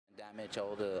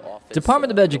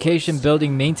Department of Education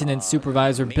Building Maintenance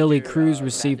Supervisor Billy Cruz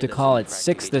received a call at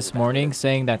 6 this morning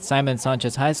saying that Simon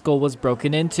Sanchez High School was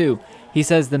broken into. He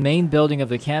says the main building of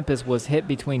the campus was hit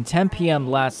between 10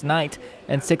 p.m. last night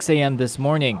and 6 a.m. this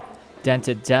morning.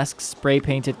 Dented desks,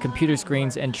 spray-painted computer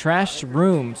screens, and trashed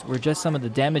rooms were just some of the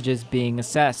damages being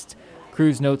assessed.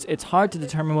 Cruz notes it's hard to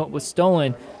determine what was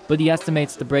stolen, but he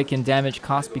estimates the break-in damage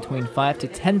cost between $5,000 to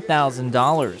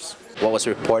 $10,000. What was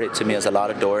reported to me was a lot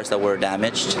of doors that were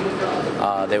damaged.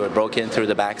 They were broken through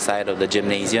the backside of the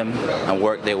gymnasium and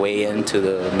worked their way into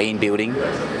the main building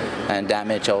and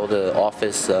damaged all the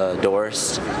office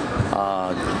doors.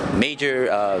 Major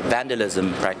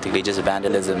vandalism, practically just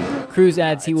vandalism. Cruz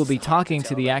adds he will be talking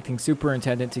to the acting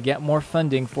superintendent to get more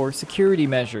funding for security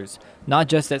measures, not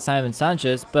just at Simon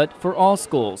Sanchez, but for all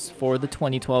schools for the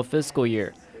 2012 fiscal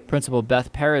year. Principal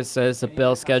Beth Perez says the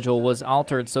bell schedule was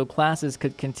altered so classes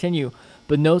could continue,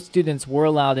 but no students were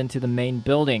allowed into the main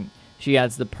building. She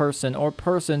adds the person or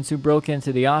persons who broke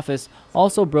into the office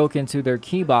also broke into their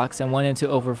key box and went into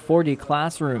over 40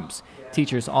 classrooms.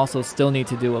 Teachers also still need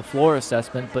to do a floor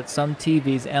assessment, but some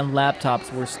TVs and laptops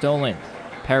were stolen.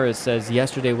 Perez says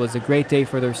yesterday was a great day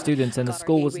for their students and the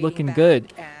school was looking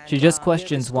good. She just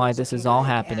questions why this is all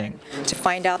happening. To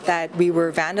find out that we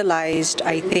were vandalized,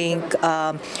 I think,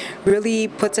 really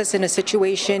puts us in a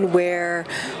situation where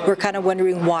we're kind of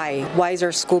wondering why. Why is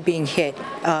our school being hit?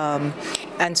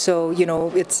 And so, you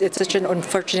know, it's such an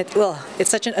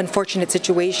unfortunate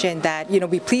situation that, you know,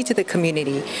 we plead to the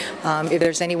community. If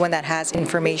there's anyone that has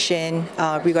information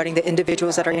regarding the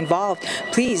individuals that are involved,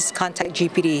 please contact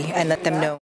GPD and let them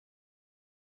know.